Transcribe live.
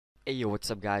Hey yo,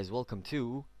 what's up guys? Welcome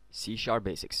to C Sharp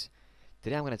Basics.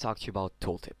 Today I'm going to talk to you about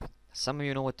ToolTip. Some of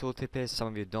you know what ToolTip is, some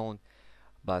of you don't,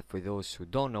 but for those who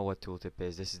don't know what ToolTip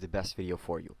is, this is the best video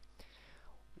for you.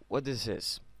 What this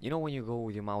is, you know when you go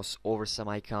with your mouse over some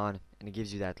icon and it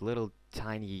gives you that little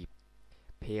tiny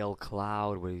pale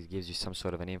cloud where it gives you some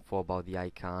sort of an info about the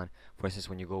icon. For instance,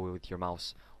 when you go with your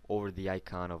mouse over the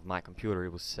icon of my computer,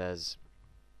 it says,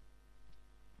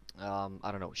 I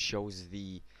don't know, shows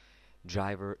the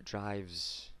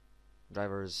drivers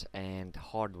and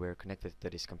hardware connected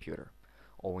to this computer.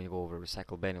 Or when you go over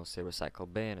recycle bin, it'll say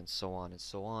recycle bin, and so on and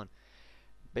so on.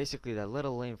 Basically, that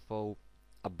little info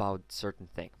about certain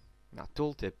thing. Now,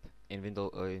 ToolTip in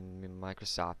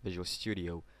Microsoft Visual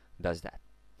Studio does that.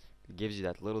 It gives you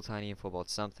that little tiny info about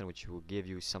something, which will give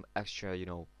you some extra,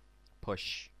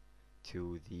 push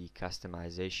to the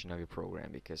customization of your program.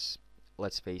 Because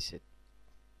let's face it,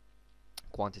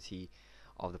 quantity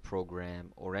of the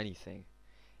program or anything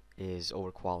is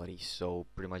over quality, so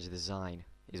pretty much design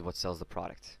is what sells the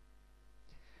product.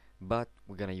 But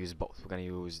we're gonna use both. We're gonna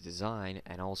use design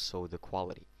and also the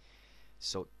quality.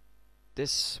 So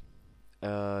this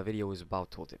video is about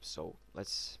tooltips. So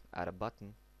let's add a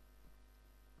button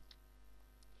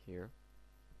here.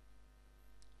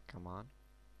 Come on,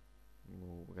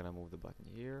 we're gonna move the button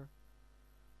here,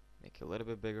 make it a little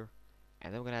bit bigger,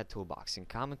 and then we're gonna add toolbox. In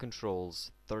common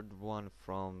controls, third one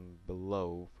from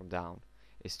below, from down,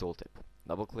 is tooltip.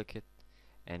 Double click it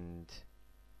and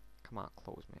come on,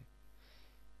 close me.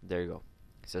 There you go.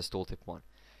 It says tooltip 1.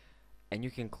 And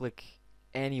you can click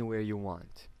anywhere you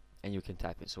want and you can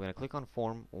type it. So we're gonna click on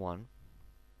form 1,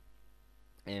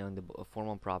 and on the form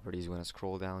 1 properties we're gonna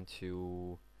scroll down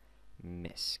to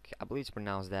MISC. I believe it's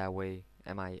pronounced that way,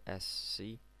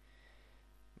 M-I-S-C,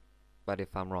 but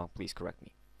if I'm wrong, please correct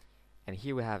me. And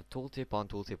here we have tooltip on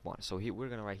tooltip 1. So here we're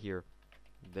gonna write here,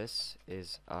 this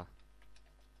is a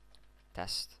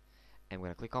test, and we're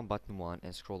gonna click on button 1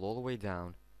 and scroll all the way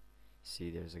down.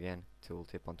 See, there's again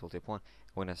tooltip on tooltip 1.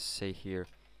 I'm gonna say here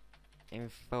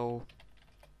info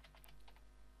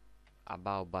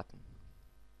about button.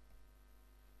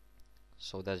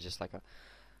 So that's just like a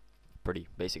pretty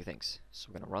basic things. So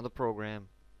we're gonna run the program.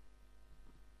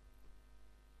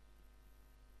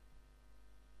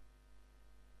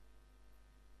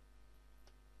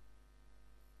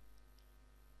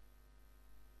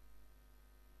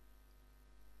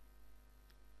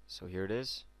 So here it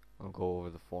is. We'll go over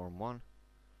the form 1.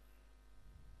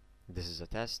 This is a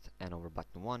test, and over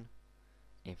button 1,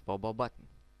 info about button.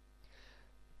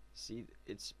 See,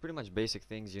 it's pretty much basic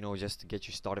things, just to get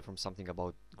you started from something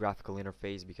about graphical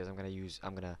interface, because I'm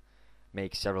gonna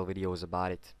make several videos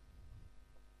about it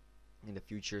in the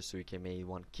future, so you can make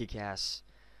one kick-ass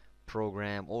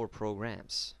program or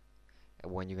programs.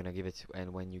 And when you're gonna give it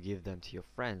and when you give them to your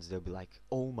friends, they'll be like,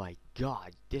 "Oh my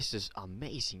God, this is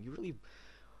amazing! You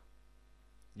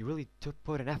really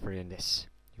put an effort in this.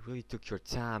 You really took your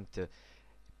time to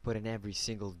put in every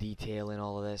single detail in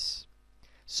all of this."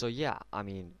 So yeah, I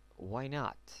mean, why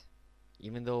not?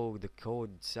 Even though the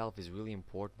code itself is really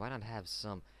important, why not have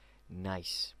some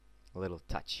nice little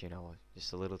touch,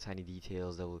 just a little tiny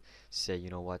details that will say, you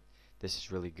know what, this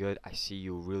is really good. I see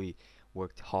you really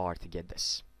worked hard to get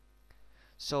this.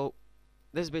 So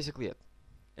this is basically it.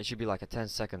 It should be like a 10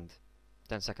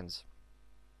 seconds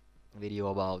video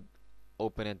about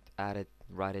open it, add it,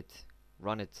 write it,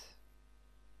 run it,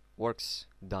 works,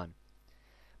 done.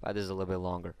 But this is a little bit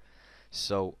longer.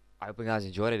 So I hope you guys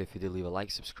enjoyed it. If you did, leave a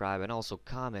like, subscribe, and also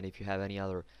comment if you have any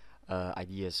other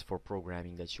ideas for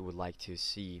programming that you would like to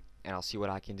see, and I'll see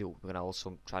what I can do. We're gonna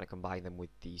also try to combine them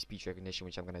with the speech recognition,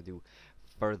 which I'm gonna do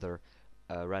further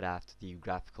right after the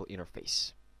graphical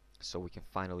interface, so we can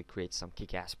finally create some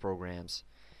kick-ass programs,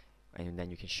 and then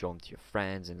you can show them to your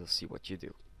friends and they'll see what you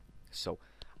do. So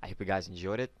I hope you guys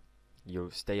enjoyed it. You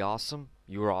stay awesome.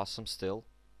 You're awesome still.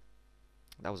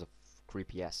 That was a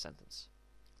creepy ass sentence.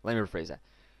 Let me rephrase that.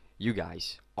 You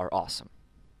guys are awesome.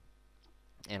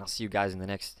 And I'll see you guys in the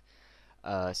next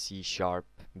C Sharp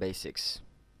Basics.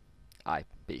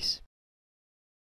 Peace.